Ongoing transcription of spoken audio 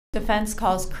Defense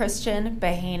calls Cristhian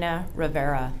Bahena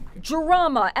Rivera.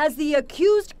 Drama as the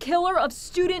accused killer of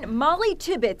student Mollie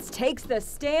Tibbetts takes the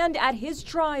stand at his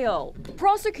trial.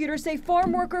 Prosecutors say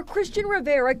farm worker Cristhian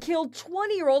Rivera killed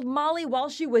 20-year-old Mollie while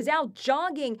she was out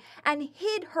jogging and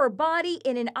hid her body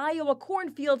in an Iowa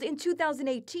cornfield in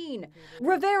 2018.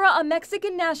 Rivera, a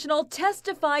Mexican national,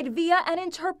 testified via an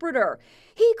interpreter.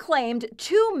 He claimed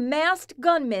two masked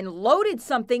gunmen loaded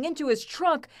something into his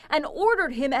truck and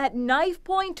ordered him at knife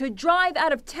point to drive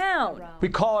out of town. We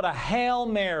call it a Hail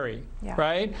Mary,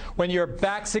 right? When your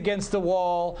back's against the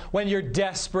wall, when you're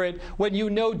desperate, when you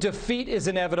know defeat is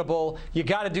inevitable, you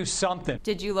got to do something.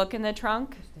 Did you look in the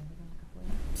trunk?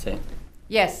 Sí.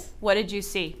 Yes. What did you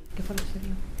see?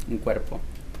 Un cuerpo.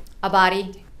 A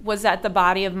body. Was that the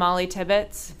body of Mollie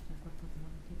Tibbetts?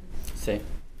 Sí.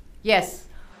 Yes.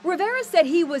 Rivera said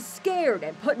he was scared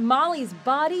and put Mollie's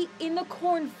body in the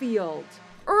cornfield.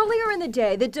 Earlier in the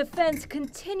day, the defense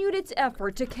continued its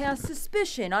effort to cast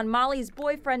suspicion on Mollie's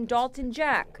boyfriend, Dalton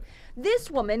Jack. This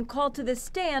woman called to the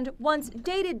stand once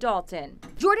dated Dalton.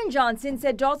 Jordan Johnson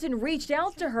said Dalton reached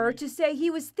out to her to say he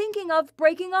was thinking of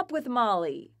breaking up with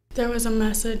Mollie. There was a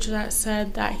message that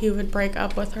said that he would break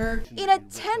up with her. In a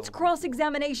tense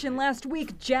cross-examination last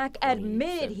week, Jack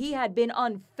admitted he had been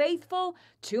unfaithful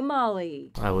to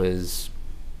Mollie. I was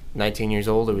 19 years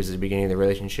old. It was the beginning of the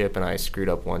relationship, and I screwed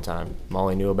up one time.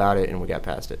 Mollie knew about it, and we got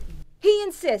past it. He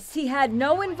insists he had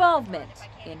no involvement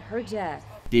in her death.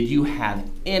 Did you have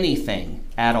anything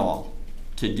at all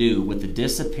to do with the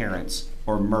disappearance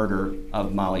or murder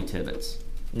of Mollie Tibbetts?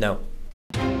 No.